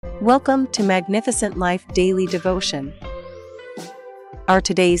Welcome to Magnificent Life Daily Devotion. Our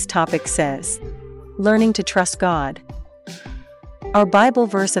today's topic says, Learning to Trust God. Our Bible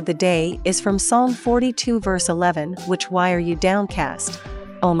verse of the day is from Psalm 42 verse 11, which why are you downcast,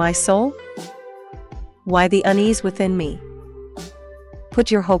 O my soul? Why the unease within me?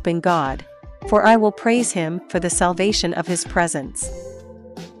 Put your hope in God, for I will praise Him for the salvation of His presence.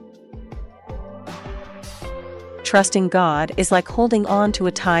 Trusting God is like holding on to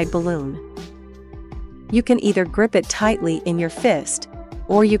a tied balloon. You can either grip it tightly in your fist,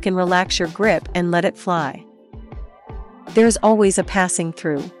 or you can relax your grip and let it fly. There is always a passing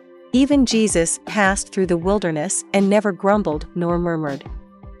through. Even Jesus passed through the wilderness and never grumbled nor murmured.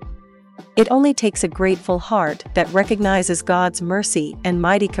 It only takes a grateful heart that recognizes God's mercy and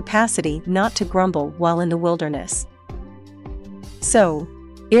mighty capacity not to grumble while in the wilderness. So,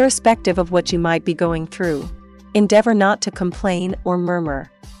 irrespective of what you might be going through, endeavor not to complain or murmur.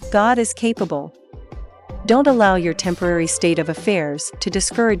 God is capable. Don't allow your temporary state of affairs to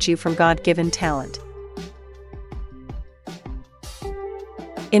discourage you from God-given talent.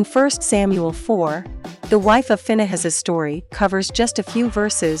 In 1 Samuel 4, the wife of Phinehas' story covers just a few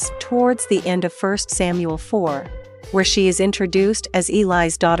verses towards the end of 1 Samuel 4, where she is introduced as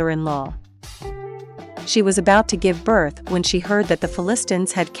Eli's daughter-in-law. She was about to give birth when she heard that the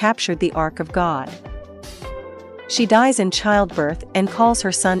Philistines had captured the Ark of God. She dies in childbirth and calls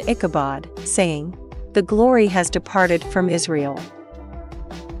her son Ichabod, saying, "The glory has departed from Israel."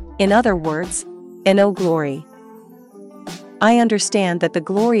 In other words, no glory. I understand that the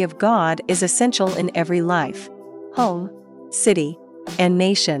glory of God is essential in every life, home, city, and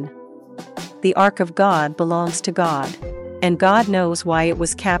nation. The Ark of God belongs to God, and God knows why it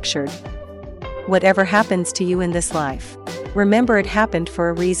was captured. Whatever happens to you in this life, remember it happened for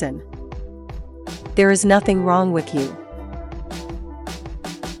a reason. There is nothing wrong with you.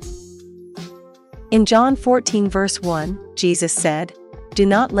 In John 14 verse 1, Jesus said, "Do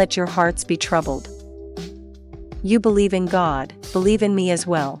not let your hearts be troubled. You believe in God, believe in me as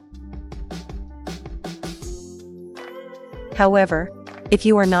well." However, if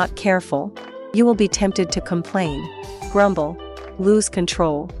you are not careful, you will be tempted to complain, grumble, lose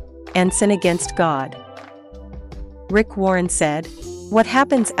control, and sin against God. Rick Warren said, "What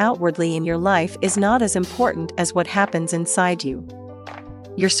happens outwardly in your life is not as important as what happens inside you.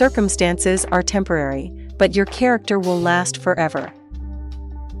 Your circumstances are temporary, but your character will last forever.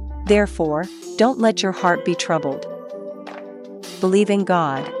 Therefore, don't let your heart be troubled. Believe in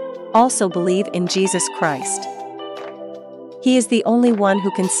God. Also believe in Jesus Christ. He is the only one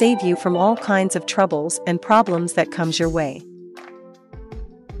who can save you from all kinds of troubles and problems that comes your way."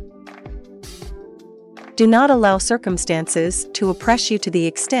 Do not allow circumstances to oppress you to the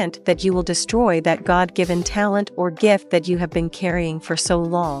extent that you will destroy that God-given talent or gift that you have been carrying for so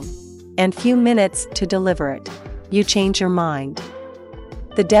long, and few minutes to deliver it, you change your mind.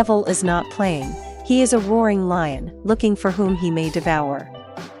 The devil is not playing. He is a roaring lion, looking for whom he may devour.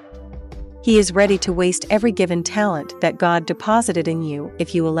 He is ready to waste every given talent that God deposited in you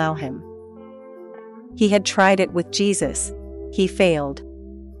if you allow him. He had tried it with Jesus. He failed.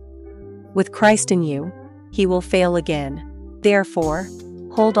 With Christ in you, he will fail again. Therefore,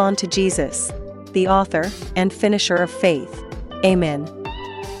 hold on to Jesus, the author and finisher of faith. Amen.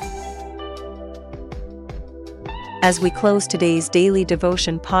 As we close today's daily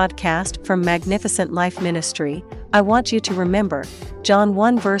devotion podcast from Magnificent Life Ministry, I want you to remember John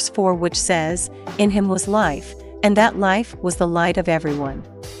 1 verse 4, which says, "In him was life, and that life was the light of everyone."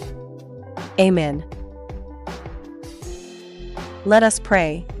 Amen. Let us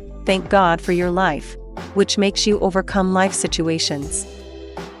pray. Thank God for your life, which makes you overcome life situations.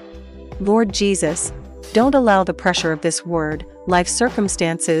 Lord Jesus, don't allow the pressure of this word, life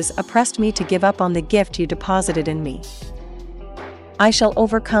circumstances oppressed me to give up on the gift you deposited in me. I shall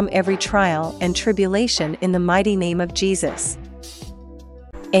overcome every trial and tribulation in the mighty name of Jesus.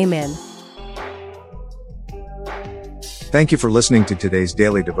 Amen. Thank you for listening to today's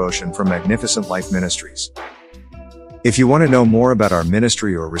daily devotion from Magnificent Life Ministries. If you want to know more about our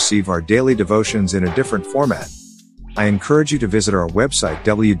ministry or receive our daily devotions in a different format, I encourage you to visit our website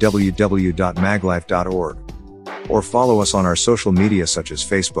www.maglife.org or follow us on our social media such as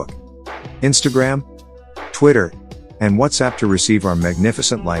Facebook, Instagram, Twitter, and WhatsApp to receive our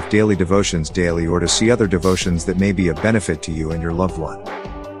Magnificent Life daily devotions daily or to see other devotions that may be a benefit to you and your loved one.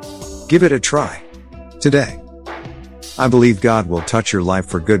 Give it a try today. I believe God will touch your life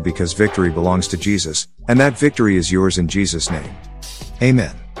for good because victory belongs to Jesus, and that victory is yours in Jesus' name.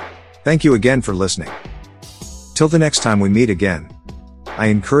 Amen. Thank you again for listening. Till the next time we meet again, I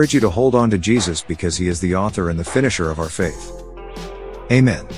encourage you to hold on to Jesus because he is the author and the finisher of our faith. Amen.